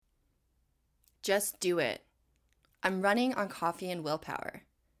Just do it. I'm running on coffee and willpower.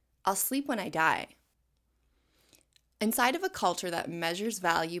 I'll sleep when I die. Inside of a culture that measures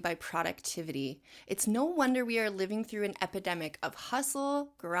value by productivity, it's no wonder we are living through an epidemic of hustle,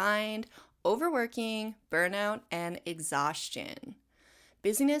 grind, overworking, burnout, and exhaustion.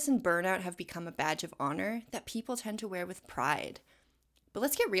 Busyness and burnout have become a badge of honor that people tend to wear with pride. But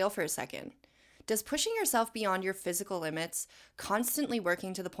let's get real for a second. Does pushing yourself beyond your physical limits, constantly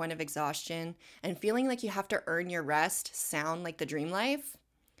working to the point of exhaustion, and feeling like you have to earn your rest sound like the dream life?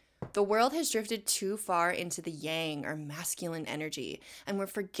 The world has drifted too far into the yang or masculine energy, and we're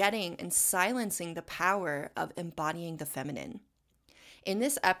forgetting and silencing the power of embodying the feminine. In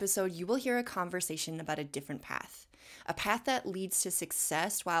this episode, you will hear a conversation about a different path. A path that leads to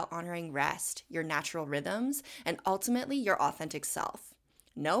success while honoring rest, your natural rhythms, and ultimately your authentic self.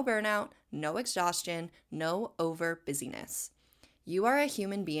 No burnout, no exhaustion, no over busyness. You are a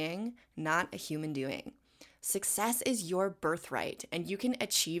human being, not a human doing. Success is your birthright, and you can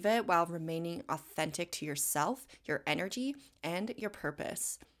achieve it while remaining authentic to yourself, your energy, and your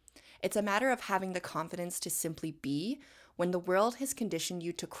purpose. It's a matter of having the confidence to simply be when the world has conditioned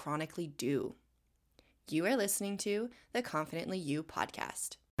you to chronically do. You are listening to the Confidently You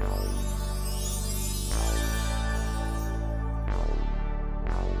podcast.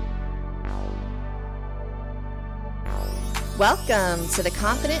 Welcome to the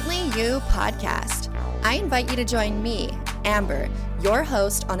Confidently You podcast. I invite you to join me, Amber, your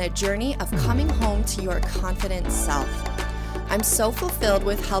host, on a journey of coming home to your confident self. I'm so fulfilled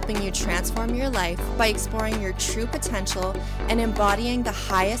with helping you transform your life by exploring your true potential and embodying the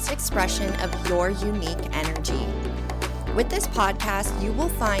highest expression of your unique energy. With this podcast, you will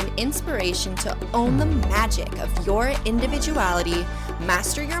find inspiration to own the magic of your individuality,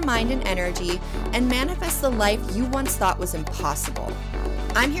 master your mind and energy, and manifest the life you once thought was impossible.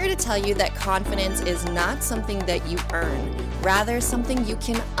 I'm here to tell you that confidence is not something that you earn, rather something you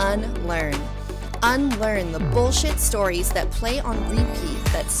can unlearn. Unlearn the bullshit stories that play on repeat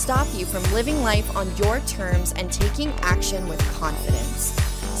that stop you from living life on your terms and taking action with confidence.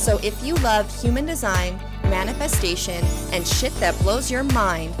 So if you love human design, manifestation, and shit that blows your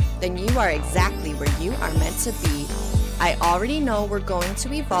mind, then you are exactly where you are meant to be. I already know we're going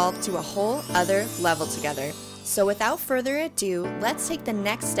to evolve to a whole other level together. So without further ado, let's take the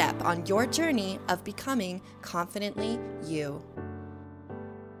next step on your journey of becoming confidently you.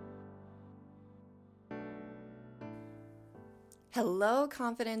 Hello,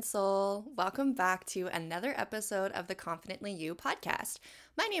 confident soul. Welcome back to another episode of the Confidently You podcast.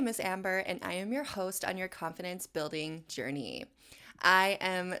 My name is Amber, and I am your host on your confidence building journey. I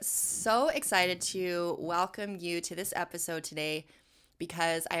am so excited to welcome you to this episode today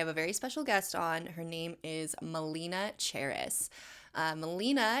because I have a very special guest on. Her name is Melina Charis.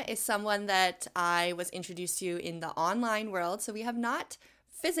 Melina is someone that I was introduced to in the online world, so we have not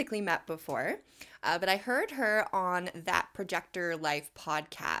physically met before, but I heard her on That Projector Life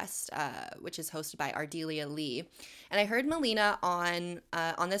podcast, which is hosted by Ardelia Lee. And I heard Melina on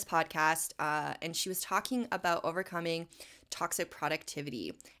this podcast, and she was talking about overcoming toxic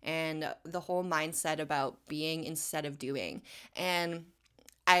productivity and the whole mindset about being instead of doing. And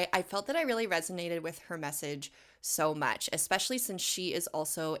I felt that I really resonated with her message so much, especially since she is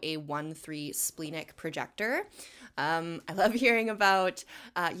also a 1-3 splenic projector. I love hearing about,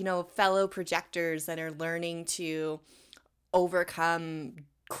 fellow projectors that are learning to overcome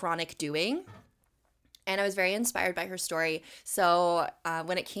chronic doing. And I was very inspired by her story. So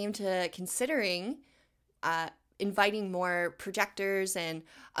when it came to considering inviting more projectors and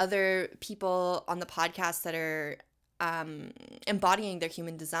other people on the podcast that are embodying their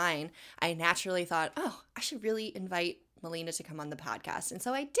human design, I naturally thought, I should really invite Melina to come on the podcast. And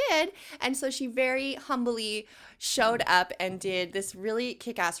so I did. And so she very humbly showed up and did this really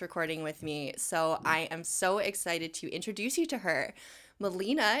kick-ass recording with me. So I am so excited to introduce you to her.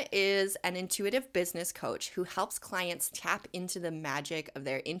 Melina is an intuitive business coach who helps clients tap into the magic of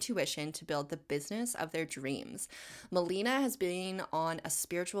their intuition to build the business of their dreams. Melina has been on a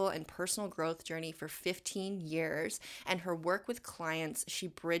spiritual and personal growth journey for 15 years, and in her work with clients, she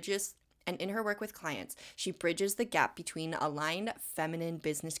bridges the gap between aligned feminine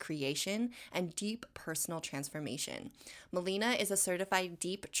business creation and deep personal transformation. Melina is a certified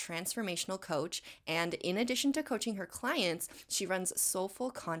deep transformational coach, and in addition to coaching her clients, she runs soulful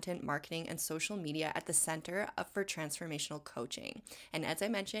content marketing and social media at the center for transformational coaching. And as I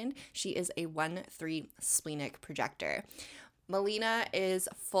mentioned, she is a 1-3 splenic projector. Melina is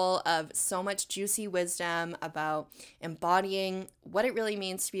full of so much juicy wisdom about embodying what it really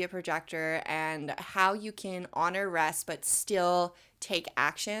means to be a projector and how you can honor rest but still take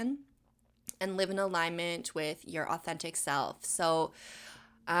action. and live in alignment with your authentic self. So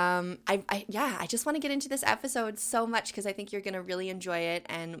I just want to get into this episode so much because I think you're going to really enjoy it,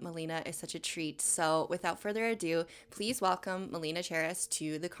 and Melina is such a treat. So without further ado, please welcome Melina Charis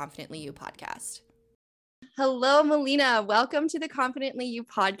to the Confidently You podcast. Hello, Melina. Welcome to the Confidently You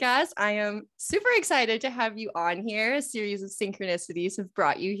podcast. I am super excited to have you on here. A series of synchronicities have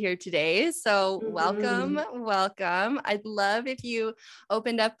brought you here today. So welcome. I'd love if you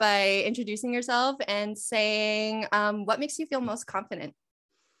opened up by introducing yourself and saying what makes you feel most confident.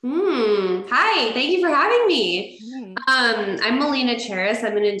 Hi, thank you for having me. I'm Melina Charis.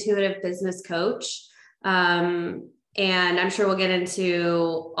 I'm an intuitive business coach. And I'm sure we'll get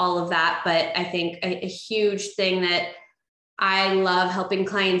into all of that, but I think a huge thing that I love helping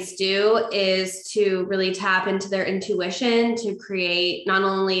clients do is to really tap into their intuition to create not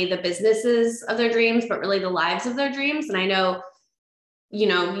only the businesses of their dreams, but really the lives of their dreams. And I know,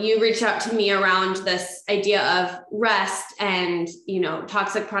 you reached out to me around this idea of rest and,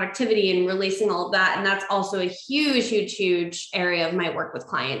 toxic productivity and releasing all of that. And that's also a huge area of my work with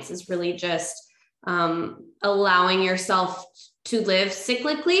clients, is really just allowing yourself to live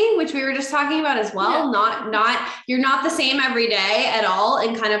cyclically, which we were just talking about as well. Yeah. You're not the same every day at all.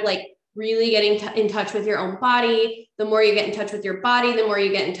 And kind of like really getting in touch with your own body. The more you get in touch with your body, the more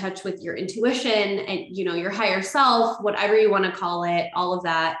you get in touch with your intuition and, your higher self, whatever you want to call it, all of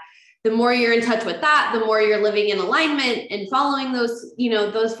that. The more you're in touch with that, the more you're living in alignment and following those,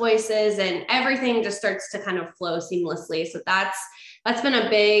 those voices, and everything just starts to kind of flow seamlessly. So that's been a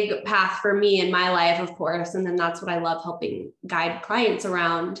big path for me in my life, of course. And then that's what I love helping guide clients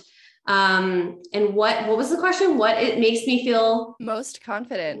around. And what was the question? What it makes me feel most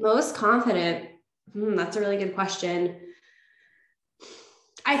confident? That's a really good question.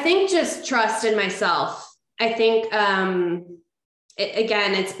 I think just trust in myself. I think,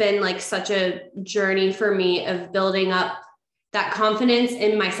 it's been like such a journey for me of building up that confidence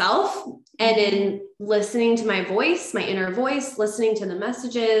in myself and in listening to my voice, my inner voice, listening to the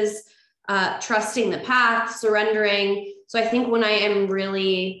messages, trusting the path, surrendering. So I think when I am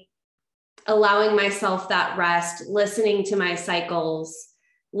really allowing myself that rest, listening to my cycles,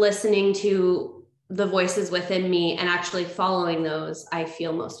 listening to the voices within me and actually following those, I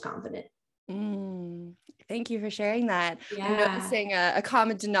feel most confident. Thank you for sharing that. Yeah. I'm noticing a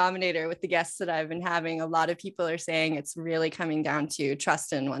common denominator with the guests that I've been having. A lot of people are saying it's really coming down to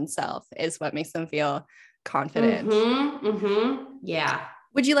trust in oneself is what makes them feel confident. Yeah.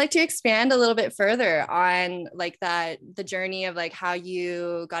 Would you like to expand a little bit further on like the journey of like how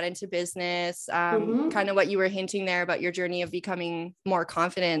you got into business, kind of what you were hinting there about your journey of becoming more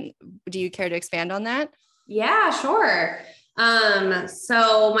confident? Do you care to expand on that? Yeah, sure.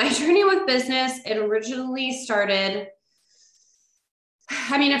 So my journey with business, it originally started,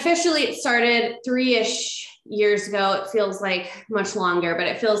 officially it started 3-ish years ago. It feels like much longer, but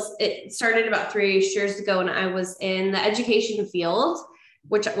it started about 3-ish years ago when I was in the education field,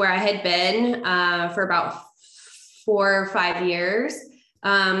 where I had been, for about 4 or 5 years.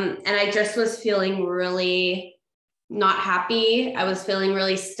 And I just was feeling really not happy. I was feeling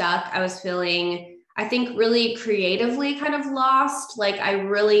really stuck. I was feeling, I think, really creatively kind of lost. Like I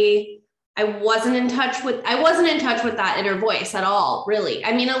wasn't in touch with that inner voice at all, really.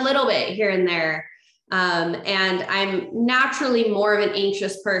 A little bit here and there. And I'm naturally more of an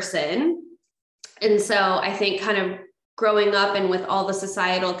anxious person. And so I think kind of growing up and with all the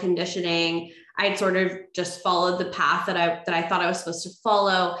societal conditioning, I'd sort of just followed the path that I thought I was supposed to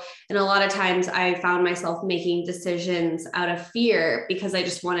follow. And a lot of times I found myself making decisions out of fear because I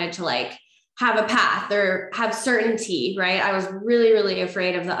just wanted to like have a path or have certainty, right? I was really, really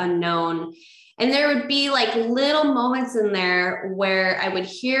afraid of the unknown. And there would be like little moments in there where I would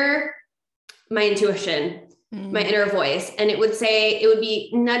hear my intuition, my inner voice, and it would be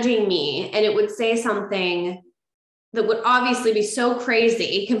nudging me, and it would say something that would obviously be so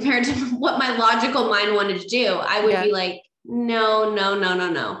crazy compared to what my logical mind wanted to do. I would be like, no.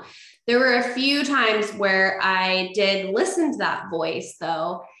 There were a few times where I did listen to that voice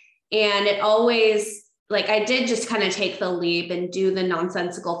though. And it always, like, I did just kind of take the leap and do the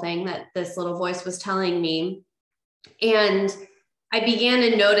nonsensical thing that this little voice was telling me. And I began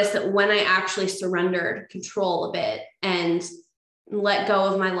to notice that when I actually surrendered control a bit and let go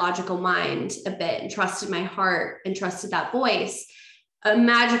of my logical mind a bit and trusted my heart and trusted that voice,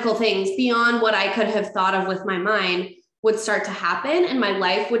 magical things beyond what I could have thought of with my mind would start to happen. And my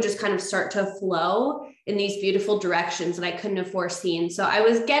life would just kind of start to flow in these beautiful directions that I couldn't have foreseen. So I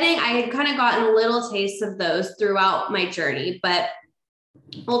had kind of gotten little tastes of those throughout my journey. But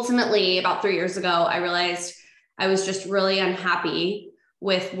ultimately, about 3 years ago, I realized I was just really unhappy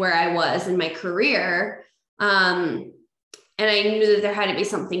with where I was in my career. And I knew that there had to be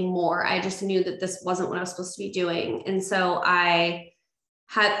something more. I just knew that this wasn't what I was supposed to be doing. And so I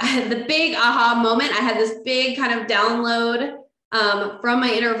had the big aha moment. I had this big kind of download from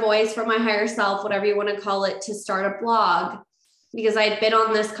my inner voice, from my higher self, whatever you want to call it, to start a blog, because I'd been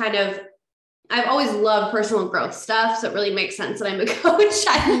on this kind of, I've always loved personal growth stuff. So it really makes sense that I'm a coach.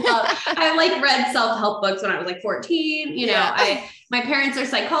 I like read self-help books when I was like 14, my parents are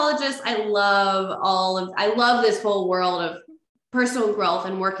psychologists. I love this whole world of personal growth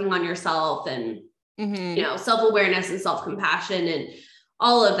and working on yourself and, self-awareness and self-compassion and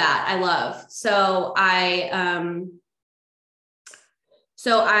all of that I love. So I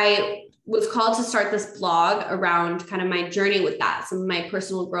was called to start this blog around kind of my journey with that, some of my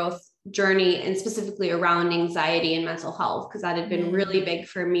personal growth journey, and specifically around anxiety and mental health, because that had been really big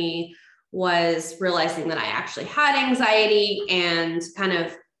for me, was realizing that I actually had anxiety and kind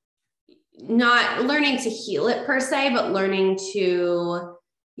of not learning to heal it per se, but learning to,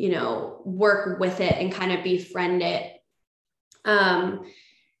 work with it and kind of befriend it.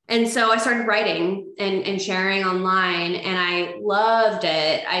 And so I started writing and sharing online, and I loved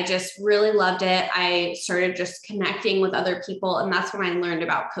it. I just really loved it. I started just connecting with other people, and that's when I learned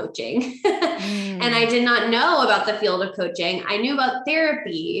about coaching. And I did not know about the field of coaching. I knew about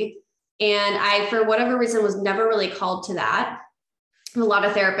therapy, and I, for whatever reason, was never really called to that. A lot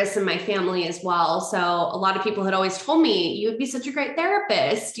of therapists in my family as well. So a lot of people had always told me, you would be such a great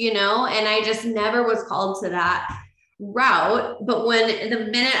therapist, and I just never was called to that route. But when the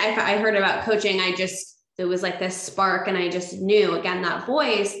minute I heard about coaching, it was like this spark, and I just knew, again, that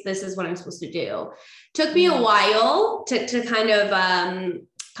voice, this is what I'm supposed to do. Took me a while to kind of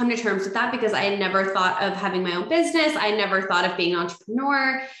come to terms with that, because I had never thought of having my own business. I never thought of being an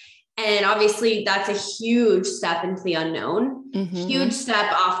entrepreneur. And obviously that's a huge step into the unknown, huge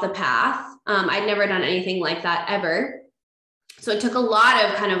step off the path. I'd never done anything like that ever. So it took a lot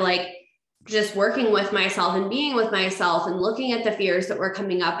of kind of like just working with myself and being with myself and looking at the fears that were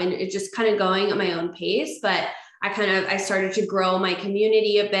coming up, and it just kind of going at my own pace. But I started to grow my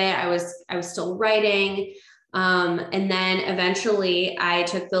community a bit. I was still writing. And then eventually I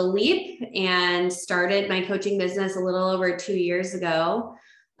took the leap and started my coaching business a little over 2 years ago.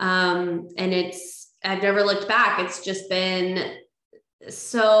 And I've never looked back. It's been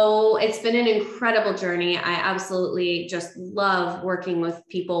an incredible journey. I absolutely just love working with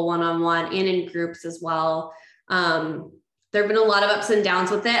people one-on-one and in groups as well. There've been a lot of ups and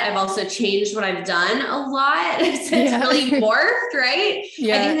downs with it. I've also changed what I've done a lot. It's really morphed, right?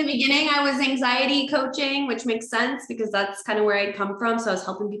 Yeah. I think in the beginning I was anxiety coaching, which makes sense because that's kind of where I'd come from. So I was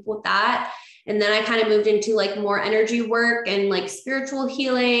helping people with that. And then I kind of moved into like more energy work and like spiritual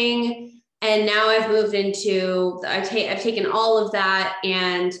healing. And now I've moved into, I've taken all of that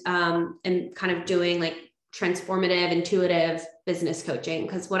and kind of doing like transformative, intuitive business coaching.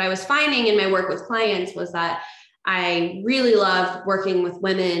 Because what I was finding in my work with clients was that I really love working with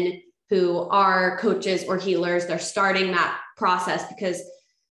women who are coaches or healers. They're starting that process because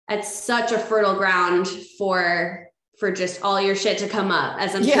it's such a fertile ground for just all your shit to come up,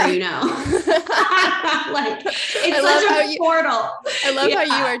 as I'm sure you know. Like it's such a portal. I love how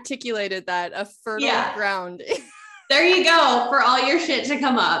you articulated that, a fertile ground. There you go, for all your shit to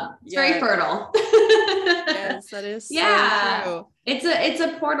come up. It's very fertile. Yes, that is so true. It's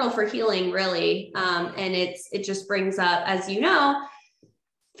a portal for healing, really. And it just brings up, as you know,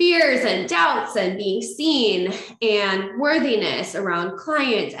 fears and doubts and being seen and worthiness around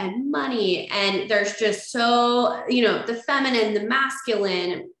clients and money. And there's just so, the feminine, the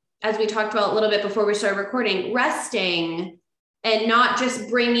masculine, as we talked about a little bit before we started recording, resting and not just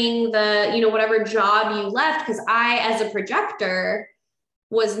bringing the, whatever job you left. Because I, as a projector,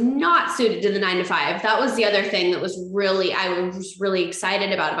 was not suited to the 9 to 5. That was the other thing that I was really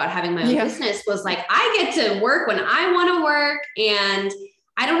excited about having my own business, was like, I get to work when I want to work, and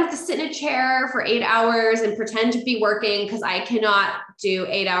I don't have to sit in a chair for 8 hours and pretend to be working, because I cannot do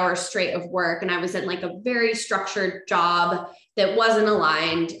 8 hours straight of work. And I was in like a very structured job that wasn't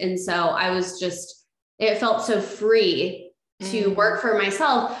aligned. And so it felt so free to work for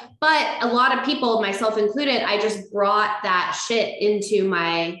myself. But a lot of people, myself included, I just brought that shit into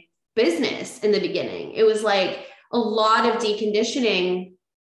my business in the beginning. It was like a lot of deconditioning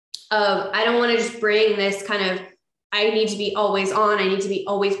of, I don't want to just bring this kind of, I need to be always on, I need to be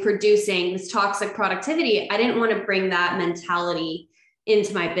always producing, this toxic productivity. I didn't want to bring that mentality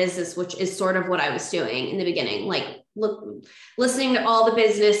into my business, which is sort of what I was doing in the beginning, like listening to all the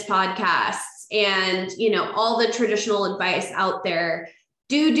business podcasts and, all the traditional advice out there.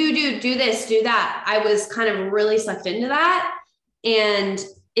 Do this, do that. I was kind of really sucked into that. and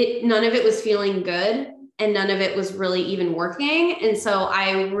none of it was feeling good. And none of it was really even working. And so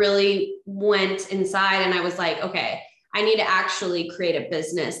I really went inside and I was like, okay, I need to actually create a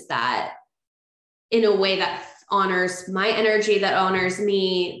business that in a way that honors my energy, that honors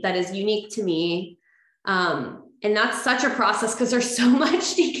me, that is unique to me. And that's such a process because there's so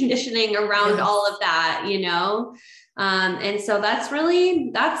much deconditioning around all of that, you know? And so that's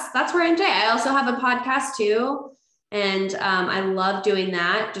really, that's where I'm today. I also have a podcast too. And I love doing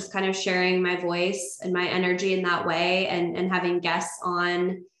that, just kind of sharing my voice and my energy in that way, and having guests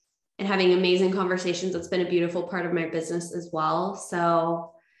on and having amazing conversations. That's been a beautiful part of my business as well.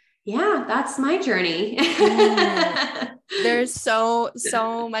 So yeah, that's my journey. There's so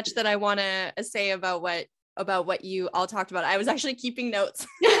much that I want to say about what you all talked about. I was actually keeping notes.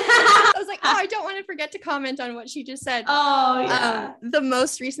 I was like, oh, I don't want to forget to comment on what she just said. Oh yeah. The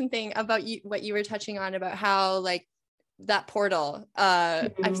most recent thing about what you were touching on about how like that portal,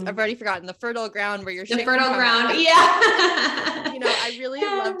 I've already forgotten, the fertile ground where you're the fertile ground. Yeah. You know, I really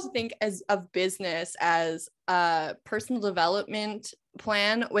love to think of business as a personal development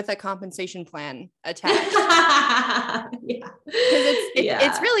plan with a compensation plan attached. Yeah. Because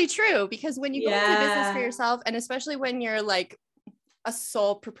it's really true, because when you go into business for yourself, and especially when you're like a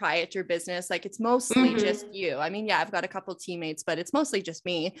sole proprietor business, like it's mostly just you. I mean, yeah, I've got a couple teammates, but it's mostly just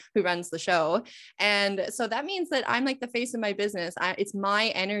me who runs the show. And so that means that I'm like the face of my business. It's my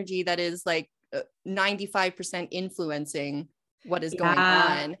energy that is like 95% influencing what is going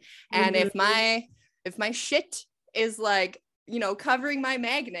on. And if my shit is like, you know, covering my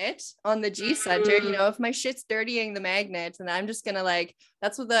magnet on the G center, you know, if my shit's dirtying the magnet, and I'm just gonna like,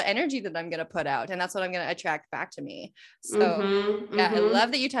 that's what the energy that I'm gonna put out, and that's what I'm gonna attract back to me. So yeah, I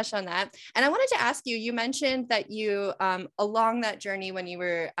love that you touched on that. And I wanted to ask you, you mentioned that you along that journey when you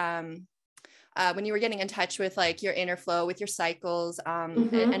were getting in touch with like your inner flow with your cycles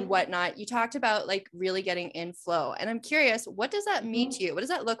and whatnot, you talked about like really getting in flow. And I'm curious, what does that mean to you? What does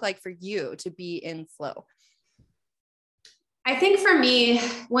that look like for you to be in flow? I think for me,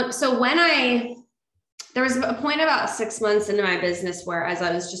 there was a point about 6 months into my business where, as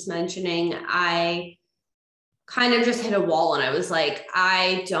I was just mentioning, I kind of just hit a wall, and I was like,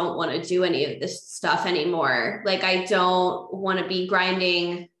 I don't want to do any of this stuff anymore. Like, I don't want to be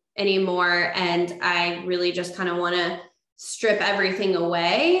grinding anymore. And I really just kind of want to strip everything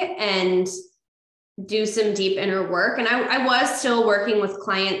away and do some deep inner work. And I was still working with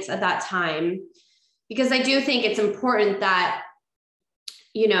clients at that time, because I do think it's important that,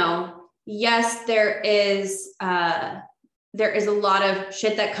 you know, yes, there is a lot of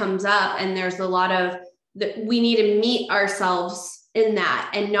shit that comes up, and there's a lot of that we need to meet ourselves in that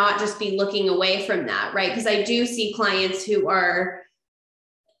and not just be looking away from that. Right. Because I do see clients who are,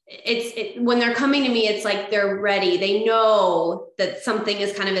 when they're coming to me, it's like they're ready. They know that something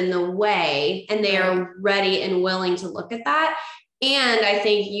is kind of in the way, and they are ready and willing to look at that. And I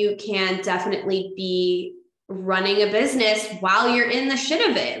think you can definitely be running a business while you're in the shit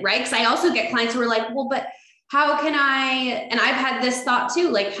of it, right? Because I also get clients who are like, well, but how can I, and I've had this thought too,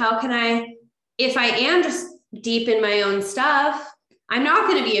 like, how can I, if I am just deep in my own stuff, I'm not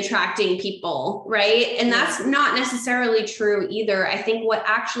going to be attracting people, right? And that's not necessarily true either. I think what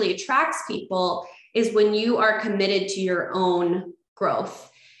actually attracts people is when you are committed to your own growth.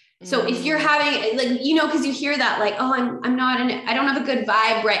 So if you're having like, you know, cause you hear that like, oh, I don't have a good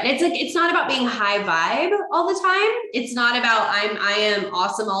vibe. Right. And it's like, it's not about being high vibe all the time. It's not about, I am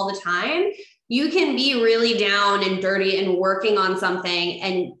awesome all the time. You can be really down and dirty and working on something,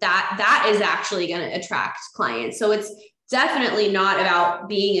 and that is actually going to attract clients. So it's definitely not about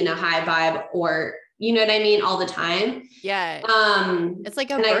being in a high vibe, or, you know what I mean, all the time. Yeah. It's like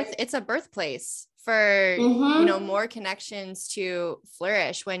it's a birthplace for, you know, more connections to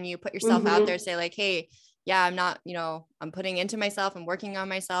flourish when you put yourself out there, say like, hey, yeah, I'm not, you know, I'm putting into myself, I'm working on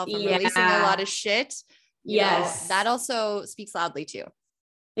myself, I'm releasing a lot of shit. You know, that also speaks loudly too.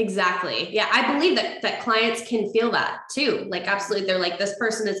 Exactly. Yeah. I believe that clients can feel that too. Like, absolutely. They're like, this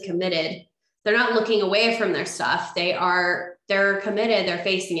person is committed. They're not looking away from their stuff. They're committed. They're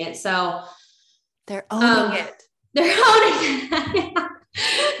facing it. So they're owning it. They're owning it.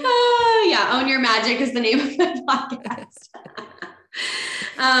 Yeah. Own Your Magic is the name of the podcast.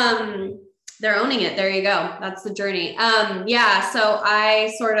 They're owning it. There you go. That's the journey. Yeah. So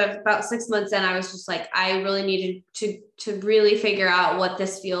I sort of, about 6 months in, I was just like, I really needed to really figure out what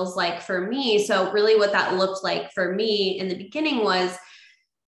this feels like for me. So really what that looked like for me in the beginning was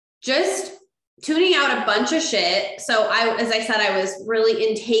just tuning out a bunch of shit. So as I said, I was really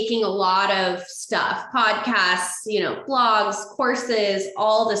intaking a lot of stuff, podcasts, you know, blogs, courses,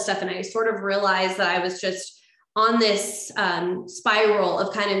 all this stuff. And I sort of realized that I was just on this spiral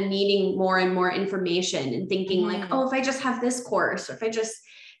of kind of needing more and more information and thinking like, oh, if I just have this course, or if I just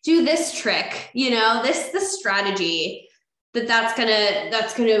do this trick, this strategy, that's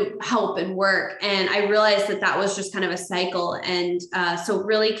gonna help and work. And I realized that was just kind of a cycle. And so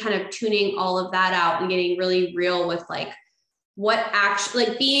really kind of tuning all of that out and getting really real with like what actually,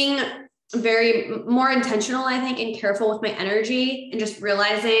 like being very more intentional, I think, and careful with my energy, and just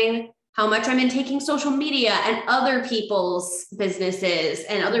realizing how much I'm in taking social media and other people's businesses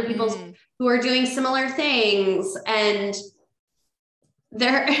and other people's who are doing similar things. And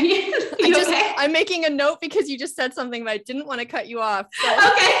they're, okay? I'm making a note because you just said something, but I didn't want to cut you off. So.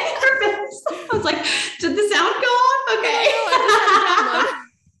 Okay, perfect. I was like, did the sound go off? Okay.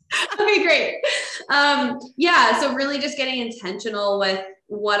 Okay, great. So really just getting intentional with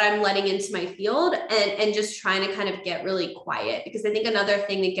what I'm letting into my field, and just trying to kind of get really quiet, because I think another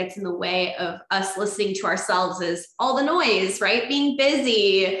thing that gets in the way of us listening to ourselves is all the noise, right? Being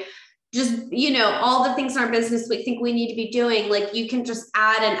busy, just, all the things in our business we think we need to be doing. Like you can just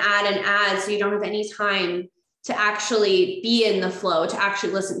add and add and add, so you don't have any time to actually be in the flow, to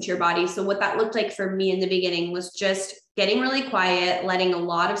actually listen to your body. So what that looked like for me in the beginning was just getting really quiet, letting a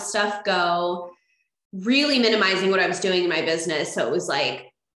lot of stuff go, really minimizing what I was doing in my business. So it was like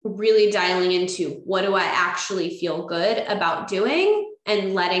really dialing into what do I actually feel good about doing,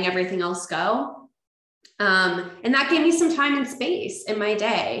 and letting everything else go. And that gave me some time and space in my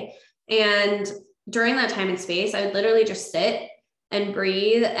day. And during that time and space, I would literally just sit and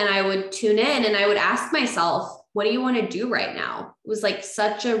breathe, and I would tune in, and I would ask myself, what do you want to do right now? It was like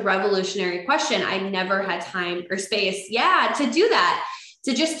such a revolutionary question. I never had time or space, to do that,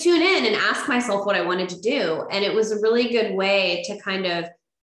 to just tune in and ask myself what I wanted to do. And it was a really good way to kind of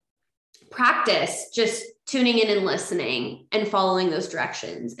practice just tuning in and listening and following those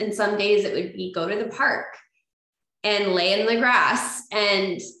directions. And some days it would be go to the park and lay in the grass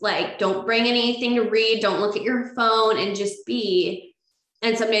and like, don't bring anything to read. Don't look at your phone, and just be.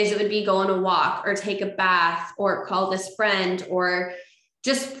 And some days it would be go on a walk or take a bath or call this friend, or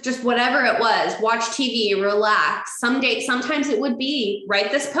just whatever it was, watch TV, relax. Sometimes it would be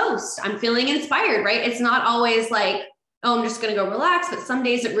write this post. I'm feeling inspired, right? It's not always like, oh, I'm just going to go relax. But some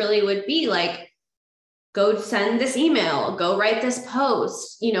days it really would be like, go send this email, go write this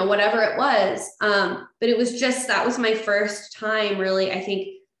post, whatever it was. But it was just, that was my first time really, I think,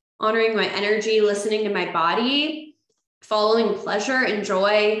 honoring my energy, listening to my body, following pleasure and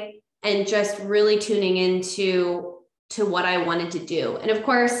joy, and just really tuning into what I wanted to do. And of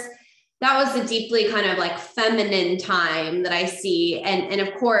course, that was a deeply kind of like feminine time that I see. And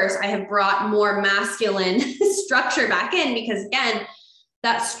of course, I have brought more masculine structure back in, because again,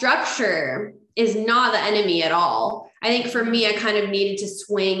 that structure is not the enemy at all. I think for me, I kind of needed to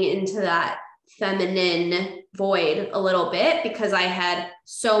swing into that feminine void a little bit, because I had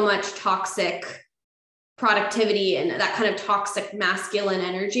so much toxic productivity and that kind of toxic masculine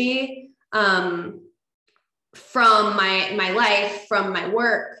energy from my life, from my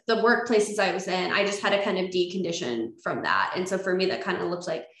work, the workplaces I was in. I just had to kind of decondition from that. And so for me, that kind of looks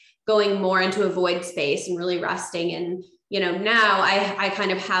like going more into a void space and really resting. And, now I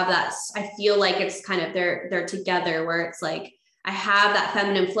kind of have that, I feel like it's kind of, they're together, where it's like, I have that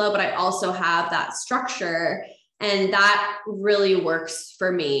feminine flow, but I also have that structure, and that really works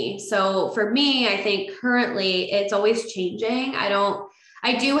for me. So for me, I think currently it's always changing.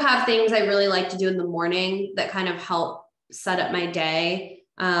 I do have things I really like to do in the morning that kind of help set up my day.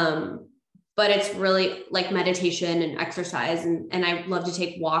 But it's really like meditation and exercise. And I love to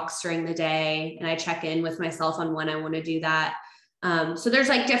take walks during the day, and I check in with myself on when I want to do that. So there's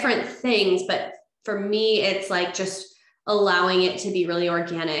like different things, but for me, it's like just allowing it to be really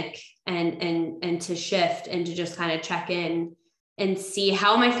organic and to shift, and to just kind of check in and see,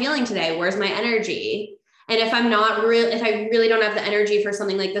 how am I feeling today? Where's my energy? And if if I really don't have the energy for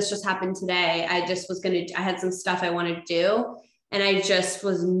something, like this just happened today, I had some stuff I wanted to do, and I just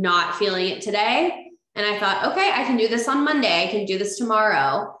was not feeling it today. And I thought, okay, I can do this on Monday. I can do this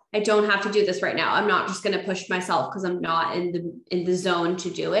tomorrow. I don't have to do this right now. I'm not just going to push myself because I'm not in the zone to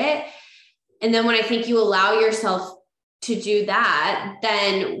do it. And then when I think you allow yourself to do that,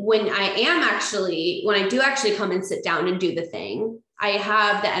 then when I do actually come and sit down and do the thing, I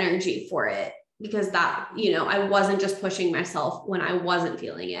have the energy for it, because that, I wasn't just pushing myself when I wasn't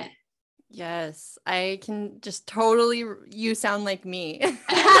feeling it. Yes, I can just totally, you sound like me. Like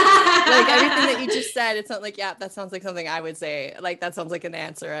everything that you just said, it's not like, yeah, that sounds like something I would say. Like that sounds like an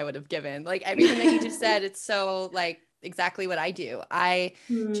answer I would have given. Like everything that you just said, it's so like exactly what I do. I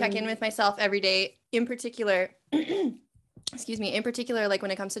check in with myself every day. In particular, excuse me, in particular, like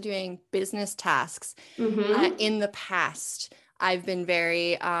when it comes to doing business tasks, Mm-hmm. in the past, I've been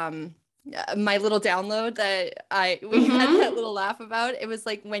very my little download that I we had that Mm-hmm. little laugh about. It was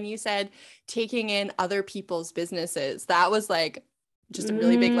like when you said taking in other people's businesses. That was like just a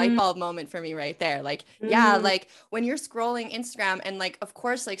really big light bulb moment for me right there. Like, yeah, Mm-hmm. like when you're scrolling Instagram and like of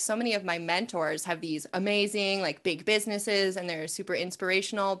course like so many of my mentors have these amazing like big businesses and they're super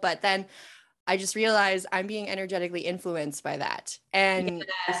inspirational, but then I just realized I'm being energetically influenced by that. And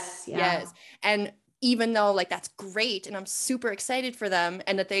Yes. Yeah. yes. And even though like that's great and I'm super excited for them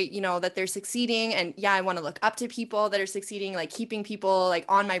and that they, that they're succeeding and yeah, I want to look up to people that are succeeding, like keeping people like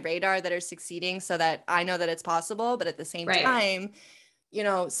on my radar that are succeeding so that I know that it's possible, but at the same Right. time,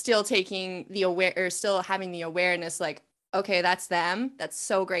 still taking the aware or still having the awareness like, okay, that's them. That's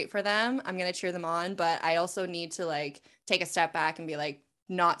so great for them. I'm going to cheer them on, but I also need to like take a step back and be like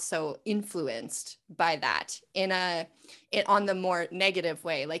not so influenced by that on the more negative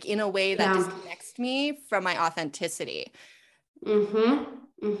way, like in a way that Yeah. disconnects me from my authenticity.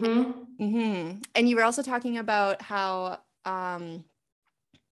 Mm-hmm. Mm-hmm. And you were also talking about how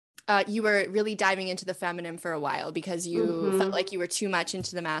you were really diving into the feminine for a while because you felt Mm-hmm. like you were too much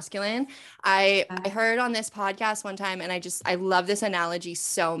into the masculine. I heard on this podcast one time, and I love this analogy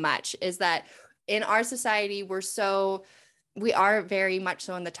so much, is that in our society, we are very much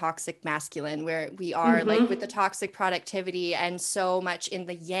so in the toxic masculine, where we are like with the Mm-hmm. toxic productivity and so much in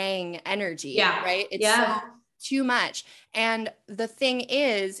the yang energy, Yeah. right? It's so Yeah. too much. And the thing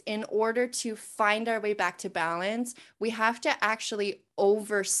is, in order to find our way back to balance, we have to actually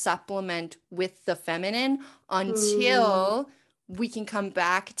over supplement with the feminine Mm-hmm. until we can come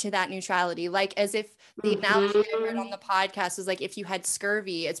back to that neutrality. Like as if the analogy I heard on Mm-hmm. the podcast was like if you had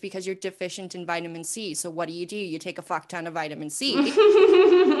scurvy, it's because you're deficient in vitamin C. So what do? You take a fuck ton of vitamin C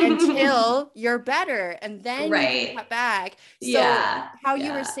until you're better and then you can Right. cut back. So Yeah. how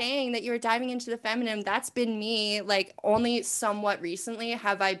you were Yeah. saying that you were diving into the feminine, that's been me like only somewhat recently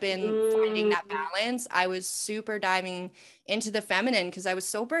have I been finding that Mm-hmm. balance. I was super diving into the feminine because I was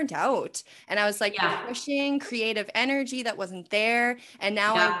so burnt out and I was like Yeah. pushing creative energy that wasn't there. And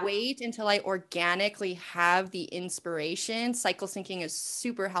now I Yeah. wait until I organically have the inspiration. Cycle syncing is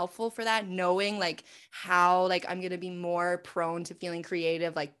super helpful for that, knowing like how like I'm going to be more prone to feeling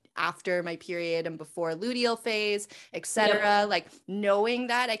creative like after my period and before luteal phase, Yep. etc. Like knowing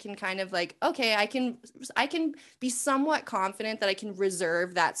that I can kind of like okay, I can be somewhat confident that I can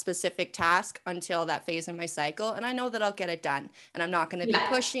reserve that specific task until that phase in my cycle and I know that I'll get it done and I'm not going to be Yeah.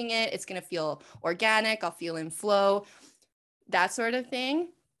 pushing it. It's going to feel organic, I'll feel in flow, that sort of thing.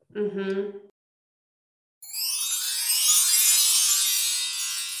 Mm-hmm.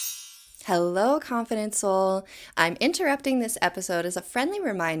 Hello, Confident Soul. I'm interrupting this episode as a friendly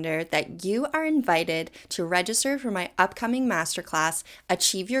reminder that you are invited to register for my upcoming masterclass,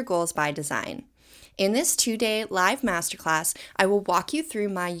 Achieve Your Goals by Design. In this 2-day live masterclass, I will walk you through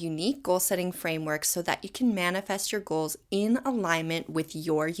my unique goal setting framework so that you can manifest your goals in alignment with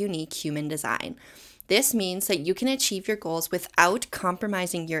your unique human design. This means that you can achieve your goals without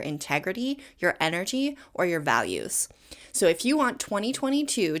compromising your integrity, your energy, or your values. So, if you want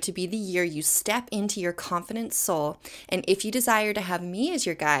 2022 to be the year you step into your confident soul, and if you desire to have me as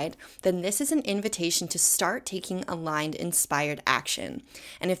your guide, then this is an invitation to start taking aligned, inspired action.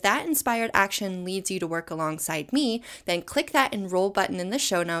 And if that inspired action leads you to work alongside me, then click that enroll button in the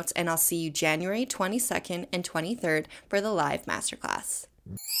show notes, and I'll see you January 22nd and 23rd for the live masterclass.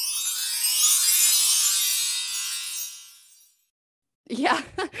 Yeah.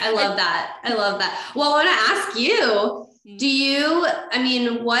 I love that. I love that. Well, I want to ask you,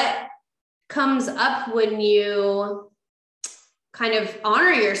 what comes up when you kind of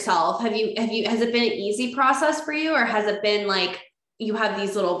honor yourself? Has it been an easy process for you, or has it been like you have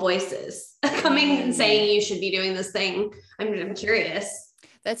these little voices coming and Mm. saying you should be doing this thing? I'm curious.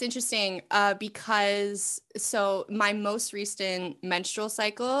 That's interesting because so my most recent menstrual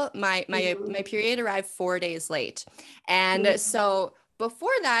cycle, my Mm-hmm. period arrived 4 days late. And Mm-hmm. so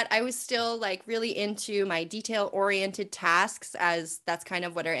before that, I was still like really into my detail-oriented tasks as that's kind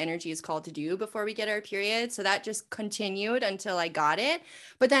of what our energy is called to do before we get our period. So that just continued until I got it.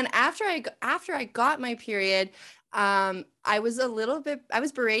 But then after I got my period, I was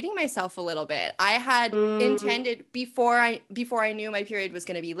berating myself a little bit. I had Mm-hmm. intended before I knew my period was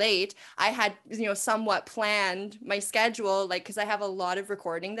going to be late, I had somewhat planned my schedule like cuz I have a lot of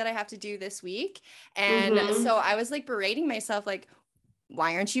recording that I have to do this week. And so Mm-hmm. I was like berating myself like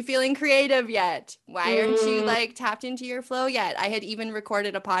why aren't you feeling creative yet? Why aren't you Mm-hmm. like tapped into your flow yet? I had even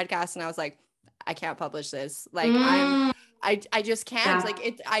recorded a podcast and I was like I can't publish this. Like Mm-hmm. I just can't. Yeah.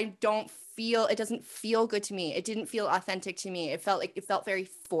 Like I don't it doesn't feel good to me. It didn't feel authentic to me. It felt very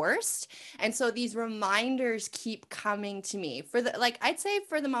forced. And so these reminders keep coming to me I'd say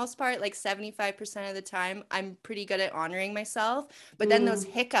for the most part, like 75% of the time, I'm pretty good at honoring myself. But then those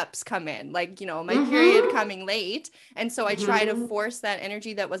hiccups come in, like, my period coming late. And so I try to force that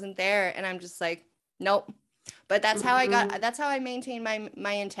energy that wasn't there. And I'm just like, nope. But that's how I maintain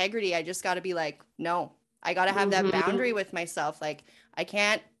my integrity. I just got to be like, no, I got to have that boundary with myself. Like, I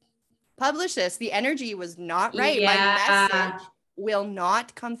can't publish this. The energy was not right. My message will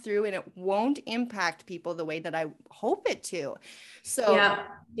not come through, and it won't impact people the way that I hope it to. So,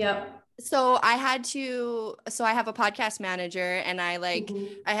 so I have a podcast manager, and I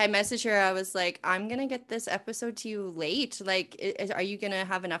had messaged her. I was like, I'm going to get this episode to you late. Like, are you going to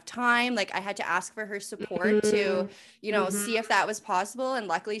have enough time? Like, I had to ask for her support to, see if that was possible. And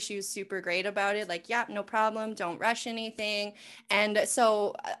luckily she was super great about it. Like, yeah, no problem. Don't rush anything. And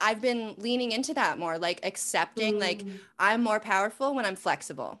so I've been leaning into that more, like accepting, like, I'm more powerful when I'm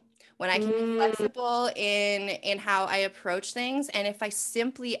flexible. When I can be flexible in how I approach things. And if I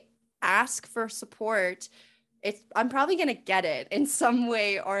simply ask for support, I'm probably going to get it in some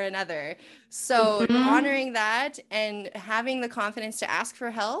way or another. So honoring that and having the confidence to ask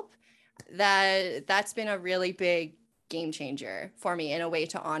for help, that's been a really big game changer for me, in a way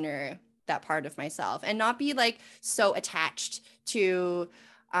to honor that part of myself and not be like so attached to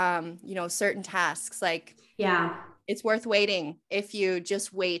certain tasks. Like, it's worth waiting if you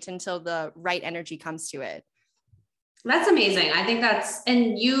just wait until the right energy comes to it. That's amazing. I think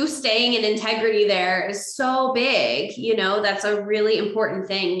and you staying in integrity there is so big, that's a really important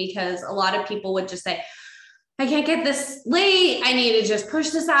thing, because a lot of people would just say, I can't get this late. I need to just push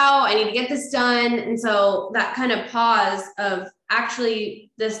this out. I need to get this done. And so that kind of pause of,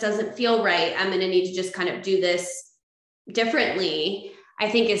 actually, this doesn't feel right. I'm going to need to just kind of do this differently, I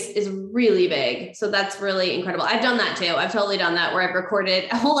think is really big. So that's really incredible. I've done that too. I've totally done that, where I've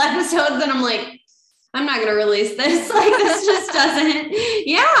recorded whole episodes and I'm like, I'm not going to release this. Like, this just doesn't.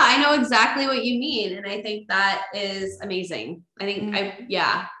 Yeah, I know exactly what you mean. And I think that is amazing. I think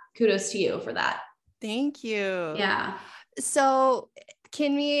kudos to you for that. Thank you. Yeah. So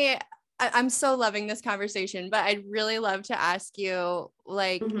I'm so loving this conversation, but I'd really love to ask you,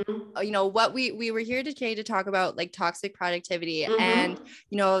 like, what we were here today to talk about, like, toxic productivity. And,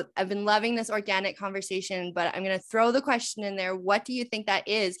 I've been loving this organic conversation, but I'm going to throw the question in there. What do you think that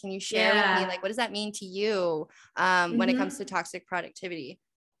is? Can you share with me, like, what does that mean to you when it comes to toxic productivity?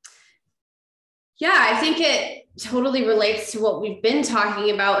 Yeah, I think it totally relates to what we've been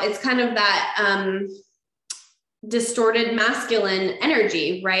talking about. It's kind of that, distorted masculine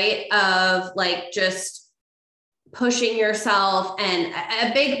energy, right? Of like just pushing yourself, and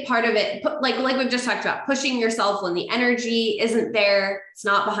a big part of it, like we've just talked about, pushing yourself when the energy isn't there, it's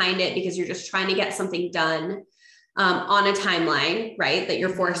not behind it, because you're just trying to get something done on a timeline, right? That you're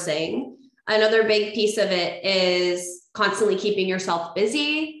forcing. Another big piece of it is constantly keeping yourself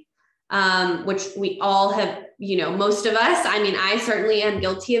busy, which we all have, most of us, I mean, I certainly am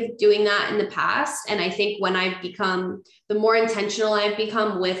guilty of doing that in the past. And I think when the more intentional I've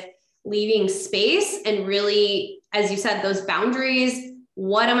become with leaving space and really, as you said, those boundaries,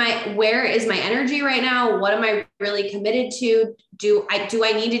 where is my energy right now? What am I really committed to? Do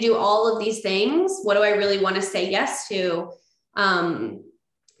I need to do all of these things? What do I really want to say yes to?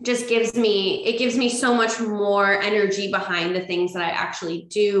 Just gives me so much more energy behind the things that I actually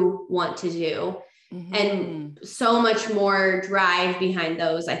do want to do, and so much more drive behind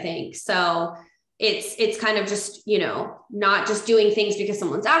those, I think. So it's kind of just, not just doing things because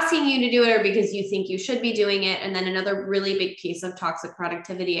someone's asking you to do it or because you think you should be doing it. And then another really big piece of toxic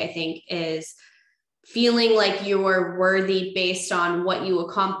productivity, I think, is feeling like you are worthy based on what you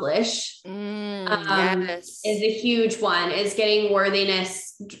accomplish. Yes. Is a huge one, is getting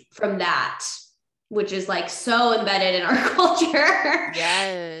worthiness from that, which is like so embedded in our culture.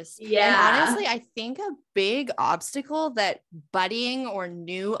 Yes. Yeah. And honestly, I think a big obstacle that budding or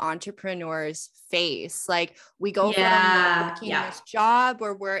new entrepreneurs face, like, we go from working this job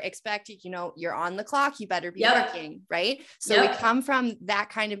where we're expected, you're on the clock, you better be working, right? So we come from that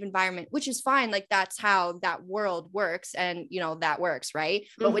kind of environment, which is fine. Like, that's how that world works. And, that works, right?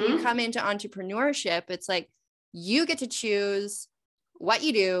 But when you come into entrepreneurship, it's like, you get to choose what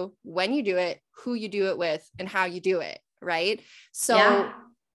you do, when you do it, who you do it with, and how you do it. Right. So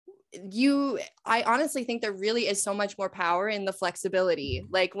I honestly think there really is so much more power in the flexibility.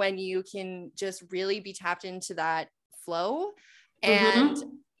 Like, when you can just really be tapped into that flow and,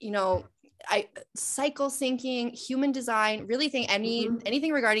 cycle syncing, human design, really think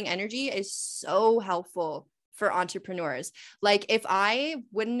anything regarding energy is so helpful for entrepreneurs. Like if I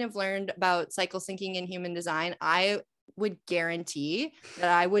wouldn't have learned about cycle syncing and human design, I would guarantee that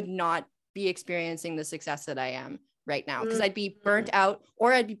I would not be experiencing the success that I am right now, because I'd be burnt out,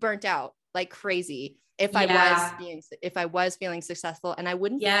 or I'd be burnt out like crazy if I was feeling successful, and I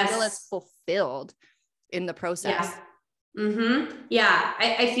wouldn't feel as fulfilled in the process. Yeah.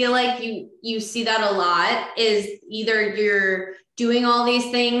 I feel like you see that a lot, is either you're doing all these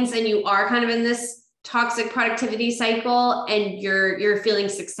things and you are kind of in this toxic productivity cycle and you're feeling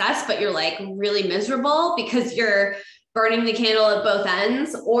success, but you're like really miserable because you're burning the candle at both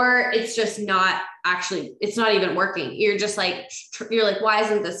ends, or it's just not actually, it's not even working. You're just like, why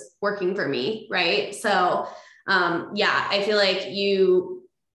isn't this working for me? Right. So, I feel like you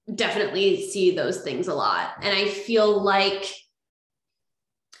definitely see those things a lot. And I feel like,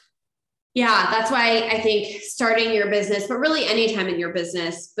 that's why I think starting your business, but really anytime in your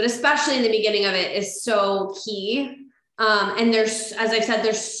business, but especially in the beginning of it, is so key. And there's, as I've said,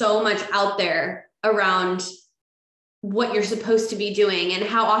 there's so much out there around what you're supposed to be doing and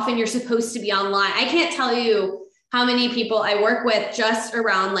how often you're supposed to be online. I can't tell you how many people I work with just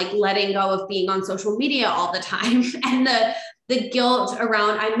around like letting go of being on social media all the time, and the guilt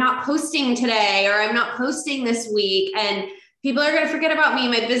around, I'm not posting today, or I'm not posting this week, and people are going to forget about me.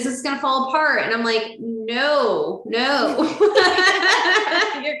 My business is going to fall apart. And I'm like, no, you're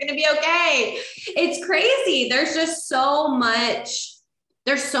going to be okay. It's crazy. There's so much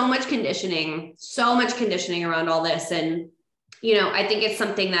conditioning around all this. And, I think it's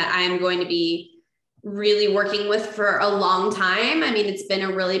something that I'm going to be really working with for a long time. I mean, it's been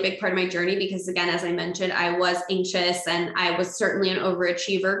a really big part of my journey because, again, as I mentioned, I was anxious and I was certainly an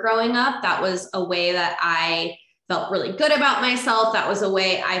overachiever growing up. That was a way that I felt really good about myself. That was a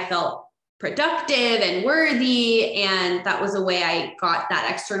way I felt productive and worthy. And that was a way I got that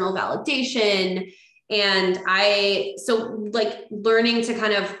external validation. And so learning to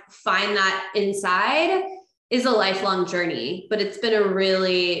kind of find that inside is a lifelong journey, but it's been a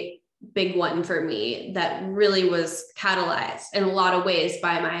really big one for me that really was catalyzed in a lot of ways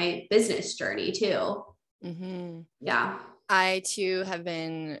by my business journey too. Yeah. I too have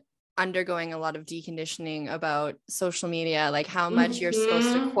been undergoing a lot of deconditioning about social media, like how much you're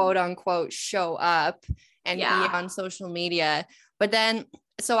supposed to quote unquote show up and be on social media. But then,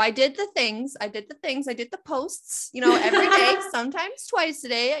 so I did the posts, every day, sometimes twice a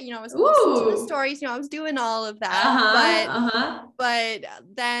day, I was posting to the stories, I was doing all of that, but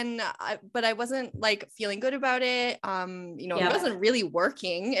then I wasn't like feeling good about it. It wasn't really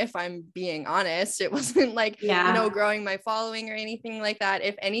working. If I'm being honest, it wasn't like, growing my following or anything like that.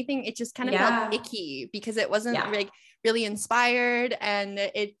 If anything, it just kind of felt icky because it wasn't like really inspired, and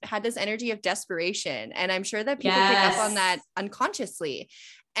it had this energy of desperation. And I'm sure that people pick up on that unconsciously.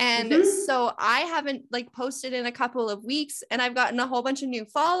 And so I haven't like posted in a couple of weeks, and I've gotten a whole bunch of new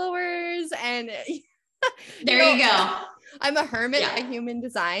followers, and there you go. I'm a hermit by human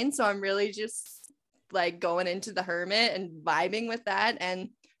design. So I'm really just like going into the hermit and vibing with that. And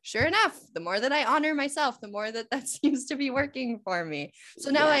sure enough, the more that I honor myself, the more that seems to be working for me.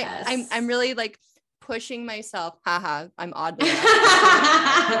 So now I'm really like pushing myself, I'm oddly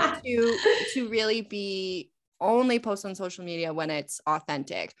enough, to really be only post on social media when it's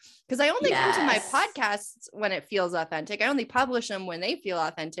authentic, because I only come to my podcasts when it feels authentic. I only publish them when they feel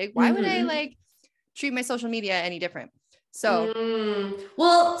authentic. Why would I like treat my social media any different? So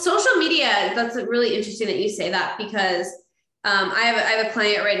well, social media, that's really interesting that you say that, because I have a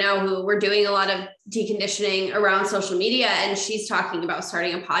client right now who we're doing a lot of deconditioning around social media, and she's talking about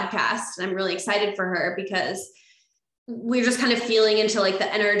starting a podcast. And I'm really excited for her because we're just kind of feeling into like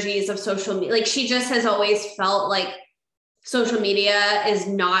the energies of social media. Like she just has always felt like social media is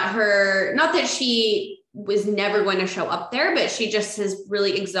not that she was never going to show up there, but she just is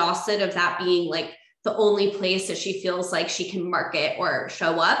really exhausted of that being like the only place that she feels like she can market or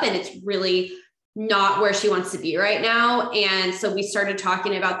show up. And it's really not where she wants to be right now. And so we started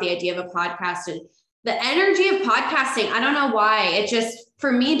talking about the idea of a podcast, and the energy of podcasting. I don't know why, it just,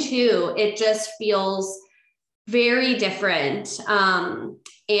 for me too, it just feels very different,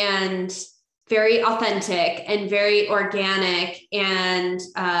 and very authentic and very organic. And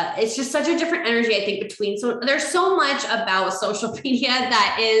it's just such a different energy, I think, between. So there's so much about social media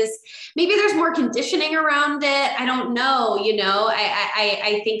that is, maybe there's more conditioning around it. I don't know,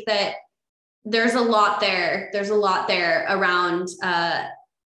 I think that there's a lot there. There's a lot there around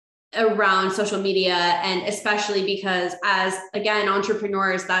social media. And especially because, as again,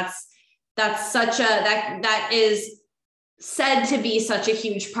 entrepreneurs, that is said to be such a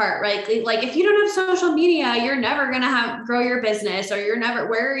huge part, right? Like if you don't have social media, you're never going to grow your business, or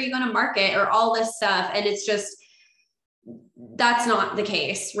where are you going to market, or all this stuff. And it's just, that's not the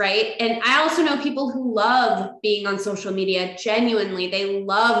case, right? And I also know people who love being on social media. Genuinely, they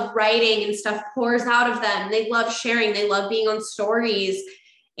love writing, and stuff pours out of them. They love sharing, they love being on stories,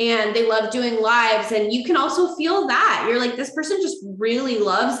 and they love doing lives. And you can also feel that you're like, this person just really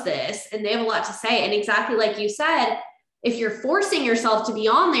loves this and they have a lot to say. And exactly like you said, if you're forcing yourself to be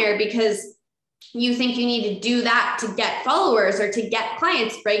on there because you think you need to do that to get followers or to get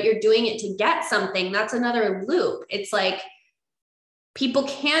clients, right? You're doing it to get something. That's another loop. It's like, people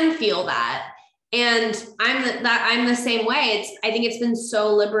can feel that. And I'm the same way. I think it's been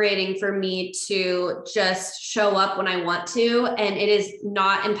so liberating for me to just show up when I want to. And it has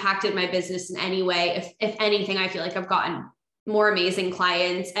not impacted my business in any way. If anything, I feel like I've gotten more amazing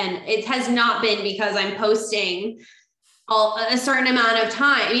clients, and it has not been because I'm posting a certain amount of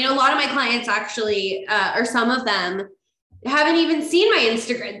time. You know, a lot of my clients actually, or some of them, haven't even seen my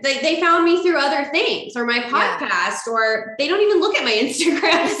Instagram. They found me through other things, or my podcast, or they don't even look at my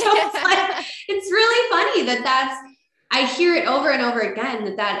Instagram. So it's like, it's really funny I hear it over and over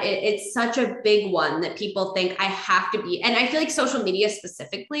again it's such a big one that people think I have to be. And I feel like social media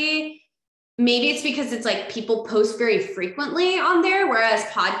specifically, maybe it's because it's like people post very frequently on there, whereas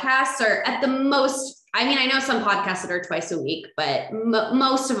podcasts are at the most, I mean, I know some podcasts that are twice a week, but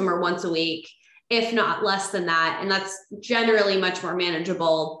most of them are once a week, if not less than that. And that's generally much more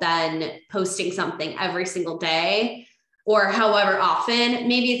manageable than posting something every single day or however often.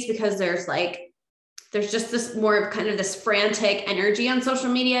 Maybe it's because there's just this more of kind of this frantic energy on social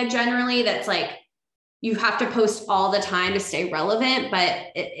media generally, that's like, you have to post all the time to stay relevant. But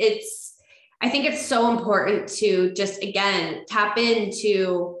I think it's so important to just, again, tap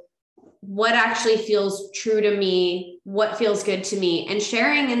into what actually feels true to me, what feels good to me, and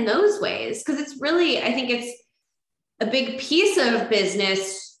sharing in those ways. Because it's really, I think it's a big piece of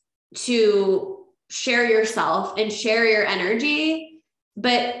business to share yourself and share your energy,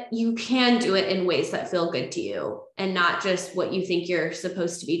 but you can do it in ways that feel good to you and not just what you think you're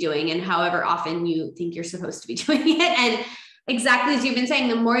supposed to be doing and however often you think you're supposed to be doing it. And exactly as you've been saying,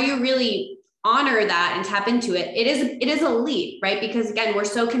 the more you really honor that and tap into it, it is a leap, right? Because again, we're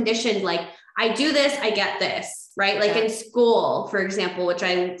so conditioned, like, I do this, I get this, right? Like in school, for example,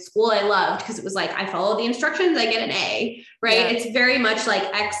 I loved because it was like, I follow the instructions, I get an A, right? Yeah. It's very much like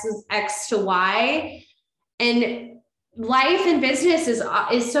X is X to Y. And life and business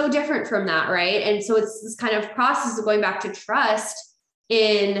is so different from that, right? And so it's this kind of process of going back to trust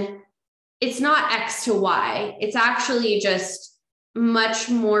it's not X to Y. It's actually just much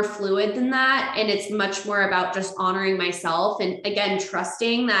more fluid than that. And it's much more about just honoring myself. And again,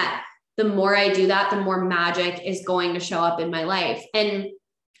 trusting that the more I do that, the more magic is going to show up in my life. And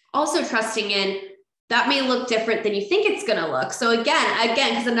also trusting in that may look different than you think it's going to look. So again,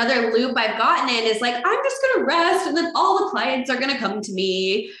 because another loop I've gotten in is like, I'm just going to rest and then all the clients are going to come to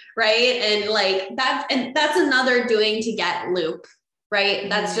me. Right. And like that's another doing to get loop, right? Mm-hmm.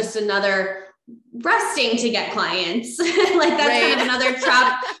 That's just another resting to get clients. Like that's right. Kind of another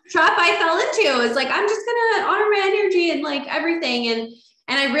trap I fell into. Is like, I'm just going to honor my energy and like everything. And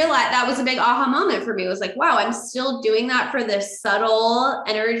I realized that was a big aha moment for me. It was like, wow, I'm still doing that for this subtle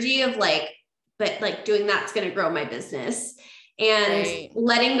energy of like, but like doing that's going to grow my business. And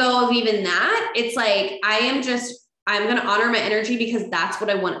letting go of even that, it's like, I'm going to honor my energy because that's what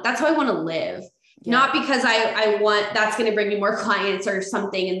I want. That's how I want to live. Yeah. Not because I want, that's going to bring me more clients or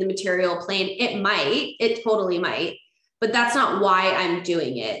something in the material plane. It totally might, but that's not why I'm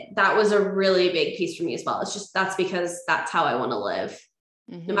doing it. That was a really big piece for me as well. It's just, that's because that's how I want to live,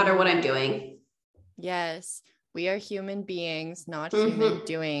 no matter what I'm doing. Yes. We are human beings, not human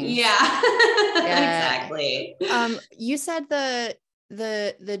doings. Yeah, exactly. You said the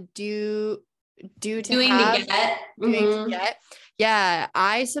do to doing have, to get. Doing to get. Yeah,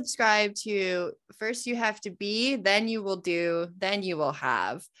 I subscribe to first you have to be, then you will do, then you will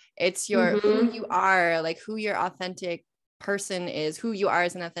have. It's your who you are, like who your authentic person is, who you are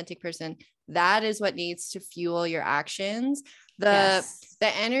as an authentic person. That is what needs to fuel your actions. The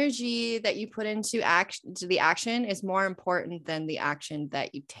energy that you put into the action is more important than the action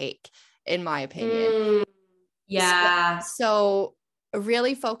that you take, in my opinion. Yeah. So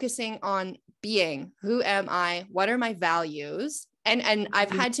really focusing on being, who am I? What are my values? And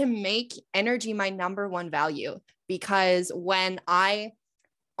I've had to make energy my number one value, because when I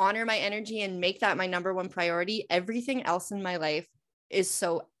honor my energy and make that my number one priority, everything else in my life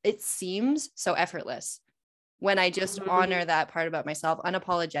it seems so effortless. When I just honor that part about myself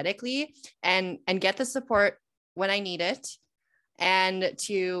unapologetically and get the support when I need it, and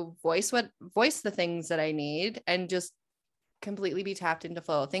to voice the things that I need, and just completely be tapped into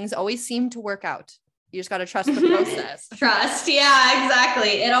flow. Things always seem to work out. You just got to trust the process. Trust. Yeah,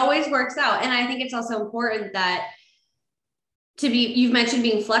 exactly. It always works out. And I think it's also important that you've mentioned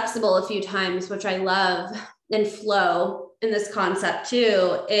being flexible a few times, which I love, and flow in this concept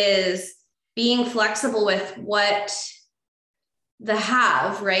too, is being flexible with what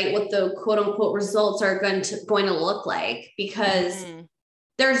right? What the quote unquote results are going to look like, because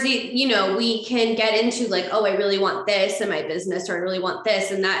there's we can get into like, oh, I really want this in my business, or I really want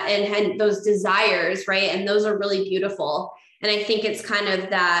this and that, and those desires, right? And those are really beautiful. And I think it's kind of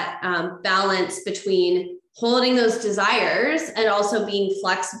that balance between holding those desires and also being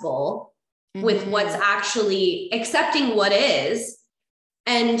flexible with what's actually accepting what is,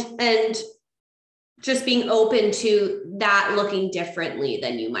 and just being open to that looking differently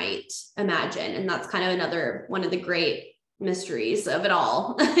than you might imagine. And that's kind of one of the great mysteries of it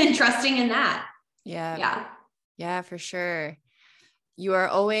all, and trusting in that. Yeah, for sure. You're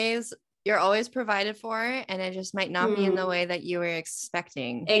always provided for, and it just might not be in the way that you were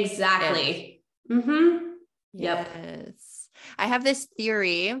expecting. Exactly. Yes. I have this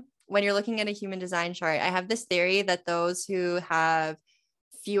theory, when you're looking at a human design chart, I have this theory that those who have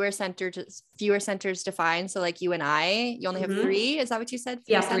fewer centers defined, so like you and I, you only have 3, is that what you said?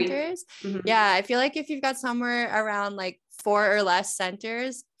 3 centers. Yeah, I feel like if you've got somewhere around like 4 or less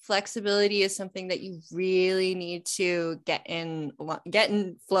centers, flexibility is something that you really need to get in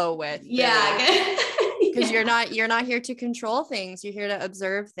flow with. Because you're not here to control things, you're here to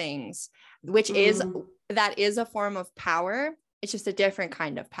observe things, which is a form of power. It's just a different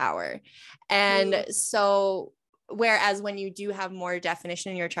kind of power. And so whereas when you do have more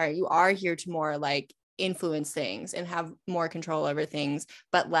definition in your chart, you are here to more like influence things and have more control over things,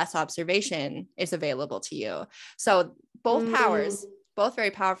 but less observation is available to you. So both powers, both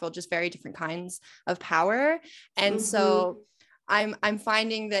very powerful, just very different kinds of power. And so I'm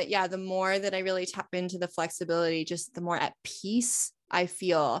finding that, the more that I really tap into the flexibility, just the more at peace I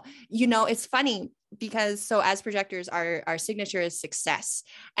feel. It's funny because as projectors, our signature is success.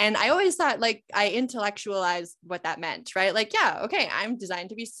 And I always thought, like, I intellectualized what that meant, right? Like, okay, I'm designed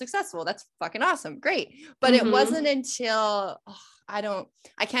to be successful. That's fucking awesome. Great. But it wasn't until, I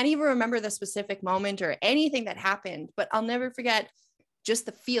can't even remember the specific moment or anything that happened, but I'll never forget just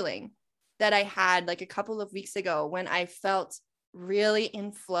the feeling that I had like a couple of weeks ago when I felt really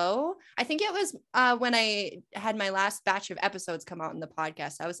in flow. I think it was when I had my last batch of episodes come out in the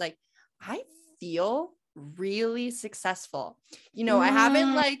podcast. I was like, I feel really successful. I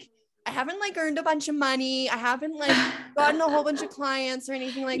haven't like earned a bunch of money. I haven't like gotten a whole bunch of clients or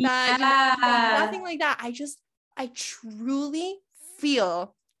anything like that. Nothing like that. I truly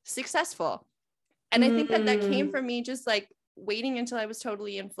feel successful. And I think that came from me just like waiting until I was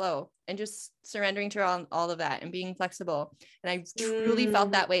totally in flow and just surrendering to all of that and being flexible. And I truly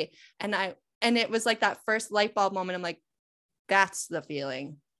felt that way. And it was like that first light bulb moment. I'm like, that's the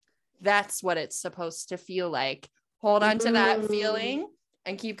feeling. That's what it's supposed to feel like. Hold on to that feeling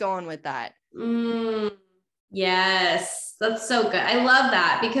and keep going with that. Yes, that's so good. I love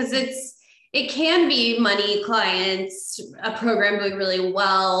that, because it can be money, clients, a program going really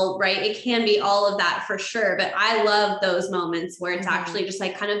well, right? It can be all of that for sure. But I love those moments where it's actually just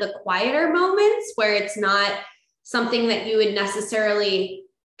like kind of the quieter moments where it's not something that you would necessarily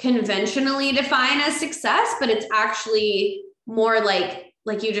conventionally define as success, but it's actually more like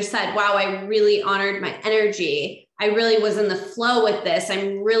you just said, wow, I really honored my energy. I really was in the flow with this.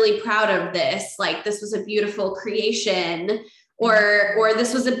 I'm really proud of this. Like, this was a beautiful creation. Or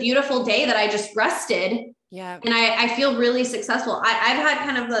this was a beautiful day that I just rested. Yeah. And I feel really successful. I've had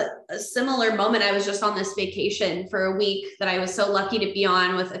kind of a similar moment. I was just on this vacation for a week that I was so lucky to be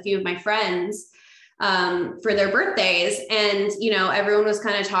on with a few of my friends for their birthdays. And, everyone was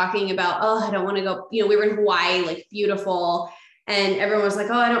kind of talking about, oh, I don't want to go, we were in Hawaii, like beautiful. And everyone was like,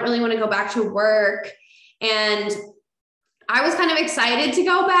 oh, I don't really want to go back to work. And I was kind of excited to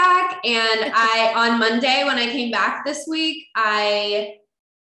go back. And on Monday, when I came back this week, I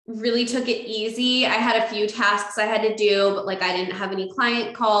really took it easy. I had a few tasks I had to do, but like, I didn't have any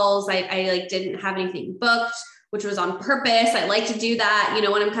client calls. I like didn't have anything booked, which was on purpose. I like to do that,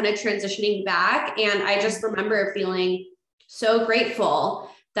 when I'm kind of transitioning back. And I just remember feeling so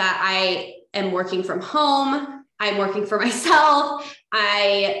grateful that I am working from home. I'm working for myself.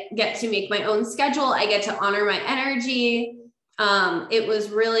 I get to make my own schedule. I get to honor my energy. It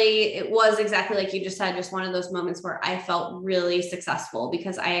was exactly like you just said, just one of those moments where I felt really successful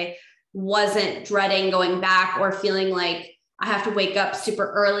because I wasn't dreading going back or feeling like I have to wake up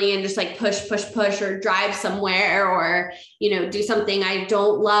super early and just like push, or drive somewhere, or, do something I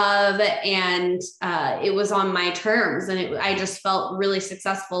don't love. And it was on my terms. And I just felt really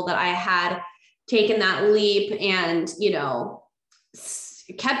successful that I had taken that leap and,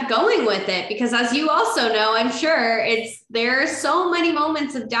 kept going with it, because as you also know, I'm sure there are so many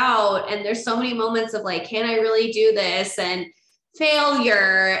moments of doubt, and there's so many moments of like, can I really do this? And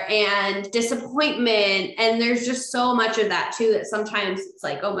failure and disappointment. And there's just so much of that too, that sometimes it's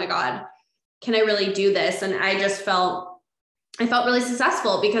like, oh my God, can I really do this? And I felt really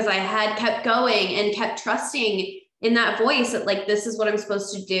successful because I had kept going and kept trusting in that voice that like, this is what I'm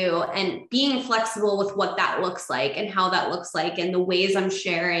supposed to do, and being flexible with what that looks like and how that looks like and the ways I'm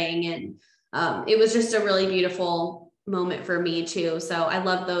sharing. And it was just a really beautiful moment for me too. So I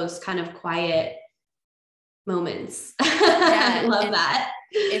love those kind of quiet moments. Yeah, I love that.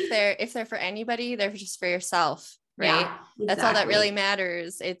 If they're for anybody, they're just for yourself, right? Yeah, exactly. That's all that really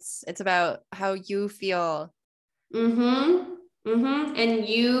matters. It's about how you feel. And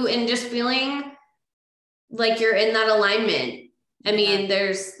just feeling like you're in that alignment. I mean,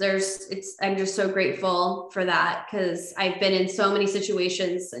 I'm just so grateful for that, because I've been in so many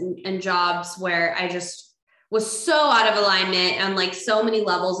situations and jobs where I just was so out of alignment on like so many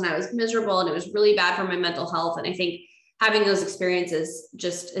levels, and I was miserable, and it was really bad for my mental health. And I think having those experiences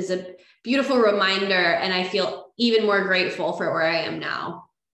just is a beautiful reminder, and I feel even more grateful for where I am now.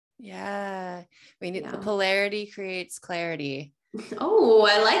 Yeah. The polarity creates clarity. Oh,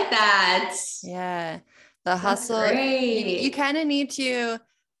 I like that. Yeah. The hustle, you kind of need to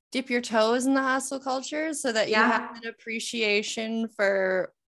dip your toes in the hustle culture so that you have an appreciation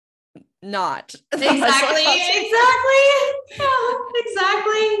for not. Exactly.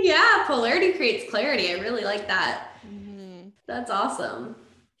 Yeah. Polarity creates clarity. I really like that. Mm-hmm. That's awesome.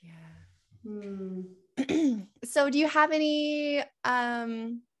 Yeah. So do you have any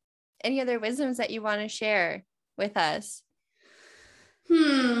other wisdoms that you want to share with us?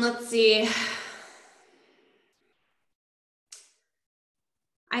 Let's see.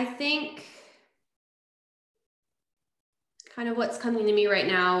 I think kind of what's coming to me right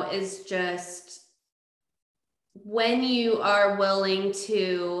now is just when you are willing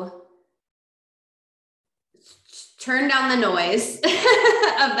to turn down the noise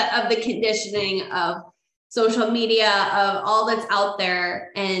of the conditioning of social media, of all that's out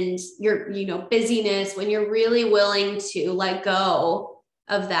there, and your, busyness, when you're really willing to let go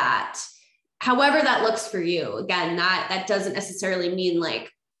of that, however that looks for you. Again, that doesn't necessarily mean like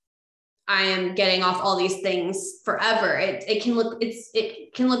I am getting off all these things forever. It can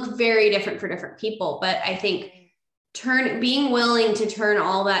look very different for different people, but I think being willing to turn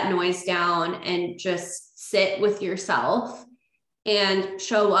all that noise down and just sit with yourself and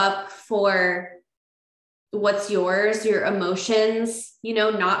show up for what's yours, your emotions,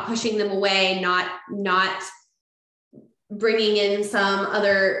 not pushing them away, not bringing in some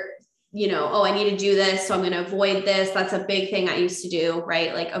other, oh, I need to do this, so I'm going to avoid this. That's a big thing I used to do,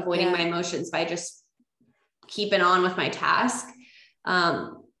 right? Like avoiding my emotions by just keeping on with my task.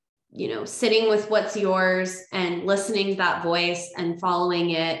 Sitting with what's yours and listening to that voice and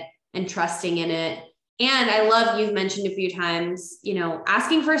following it and trusting in it. And I love, you've mentioned a few times,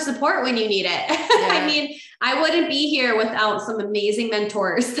 asking for support when you need it. Yeah. I mean, I wouldn't be here without some amazing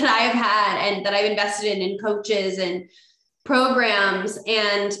mentors that I have had and that I've invested in coaches and programs.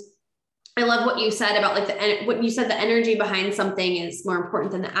 And I love what you said about like the energy behind something is more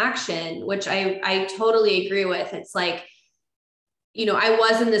important than the action, which I totally agree with. It's like, I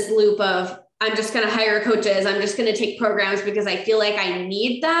was in this loop of, I'm just going to hire coaches. I'm just going to take programs because I feel like I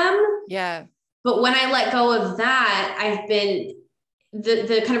need them. Yeah. But when I let go of that, I've been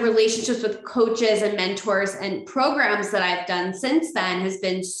the kind of relationships with coaches and mentors and programs that I've done since then has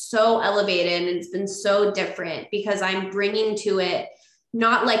been so elevated, and it's been so different because I'm bringing to it,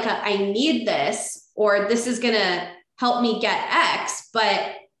 not like I need this or this is going to help me get X,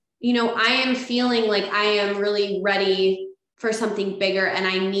 but, I am feeling like I am really ready for something bigger, and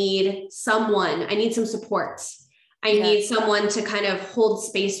I need some support. I need someone to kind of hold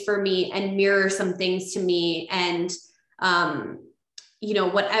space for me and mirror some things to me. And,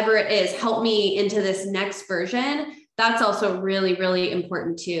 whatever it is, help me into this next version. That's also really, really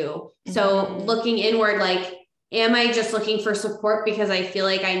important too. Mm-hmm. So looking inward, like, am I just looking for support because I feel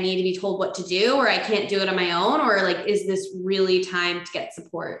like I need to be told what to do, or I can't do it on my own? Or like, is this really time to get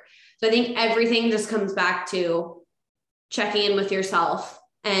support? So I think everything just comes back to checking in with yourself.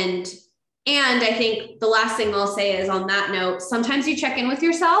 And I think the last thing I'll say is, on that note, sometimes you check in with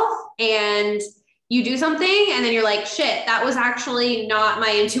yourself and you do something and then you're like, shit, that was actually not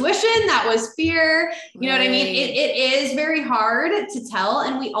my intuition. That was fear. You know what I mean? It is very hard to tell,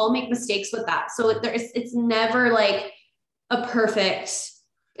 and we all make mistakes with that. So it's never like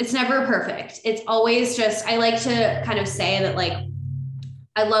it's never perfect. It's always just, I like to kind of say that like,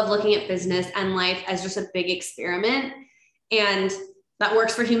 I love looking at business and life as just a big experiment. And that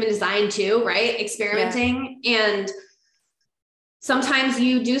works for human design too, right? Experimenting. Yeah. And sometimes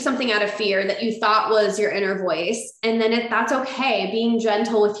you do something out of fear that you thought was your inner voice. And then that's okay. Being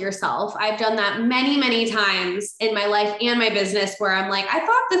gentle with yourself. I've done that many, many times in my life and my business where I'm like, I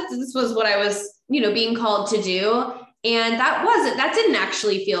thought that this was what I was, being called to do. And that didn't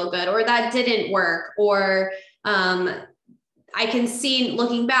actually feel good, or that didn't work. Or, I can see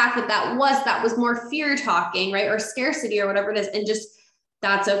looking back that was more fear talking, right? Or scarcity or whatever it is. And just,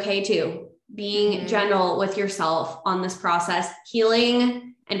 that's okay too. Being gentle with yourself on this process.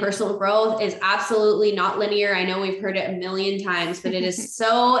 Healing and personal growth is absolutely not linear. I know we've heard it a million times, but it is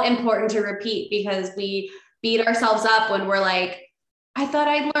so important to repeat, because we beat ourselves up when we're like, I thought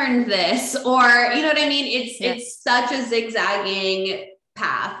I'd learned this, or, you know what I mean? It's such a zigzagging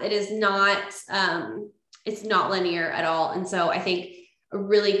path. It is not, it's not linear at all. And so I think a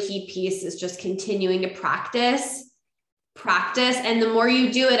really key piece is just continuing to practice. And the more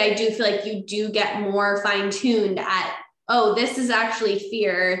you do it, I do feel like you do get more fine-tuned at, oh, this is actually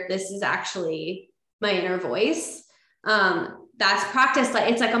fear. This is actually my inner voice. That's practice. Like,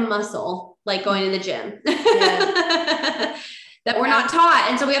 it's like a muscle, like going to the gym that we're not taught.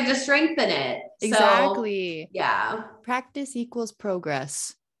 And so we have to strengthen it. Exactly. So, yeah. Practice equals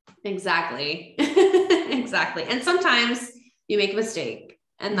progress. Exactly. Exactly. And sometimes you make a mistake,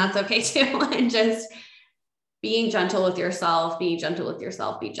 and that's okay too. And just being gentle with yourself, be gentle with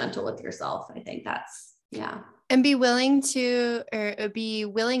yourself. I think that's, And be willing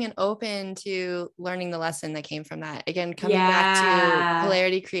and open to learning the lesson that came from that. Again, coming back to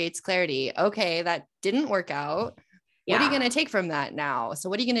polarity creates clarity. Okay, that didn't work out. What are you going to take from that now? So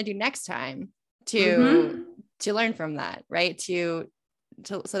what are you going to do next time to learn from that, right? So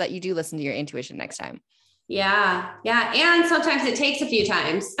that you do listen to your intuition next time. Yeah. Yeah. And sometimes it takes a few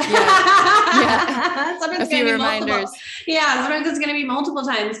times. Sometimes a few reminders. Sometimes it's going to be multiple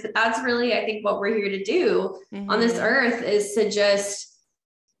times, but that's really, I think, what we're here to do on this earth, is to just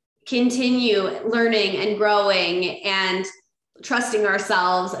continue learning and growing and trusting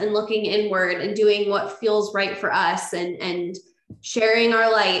ourselves and looking inward and doing what feels right for us, and sharing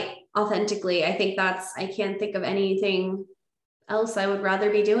our light authentically. I think I can't think of anything else I would rather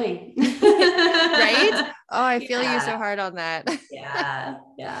be doing. Right? Oh, I feel you so hard on that. Yeah.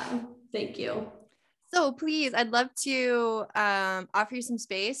 Thank you. So please, I'd love to offer you some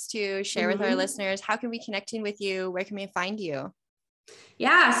space to share with our listeners. How can we connect in with you? Where can we find you?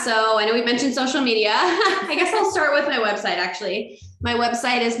 Yeah. So I know we mentioned social media. I guess I'll start with my website, actually. My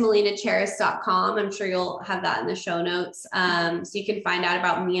website is melinacharis.com. I'm sure you'll have that in the show notes. So you can find out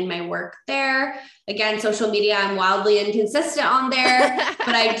about me and my work there. Again, social media, I'm wildly inconsistent on there,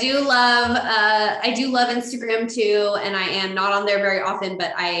 but I do love Instagram too. And I am not on there very often,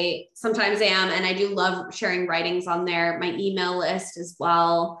 but I sometimes am. And I do love sharing writings on there, my email list as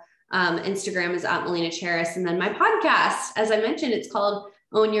well. Instagram is at Melina Charis. And then my podcast, as I mentioned, it's called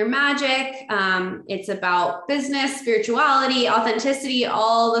Own Your Magic. It's about business, spirituality, authenticity,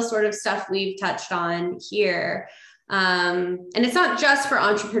 all the sort of stuff we've touched on here. And it's not just for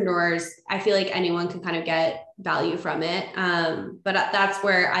entrepreneurs. I feel like anyone can kind of get value from it. But that's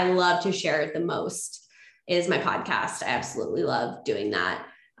where I love to share it the most, is my podcast. I absolutely love doing that.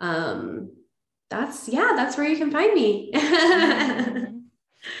 That's where you can find me.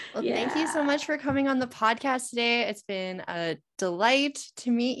 Well, thank you so much for coming on the podcast today. It's been a delight to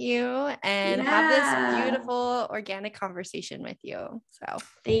meet you and have this beautiful organic conversation with you. So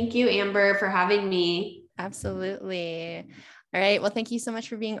thank you, Amber, for having me. Absolutely. All right. Well, thank you so much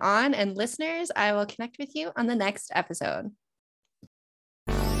for being on, and listeners, I will connect with you on the next episode.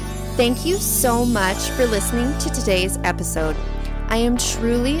 Thank you so much for listening to today's episode. I am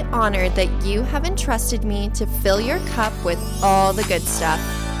truly honored that you have entrusted me to fill your cup with all the good stuff.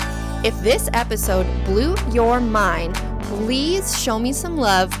 If this episode blew your mind, please show me some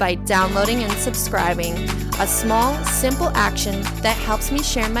love by downloading and subscribing. A small, simple action that helps me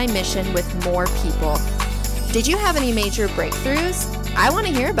share my mission with more people. Did you have any major breakthroughs? I want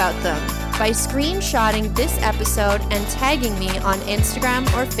to hear about them by screenshotting this episode and tagging me on Instagram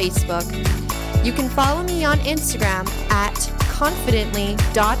or Facebook. You can follow me on Instagram at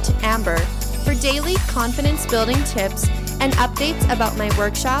confidently.amber for daily confidence building tips and updates about my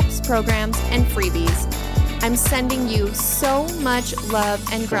workshops, programs, and freebies. I'm sending you so much love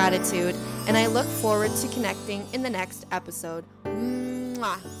and gratitude, and I look forward to connecting in the next episode.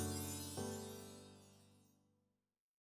 Mwah.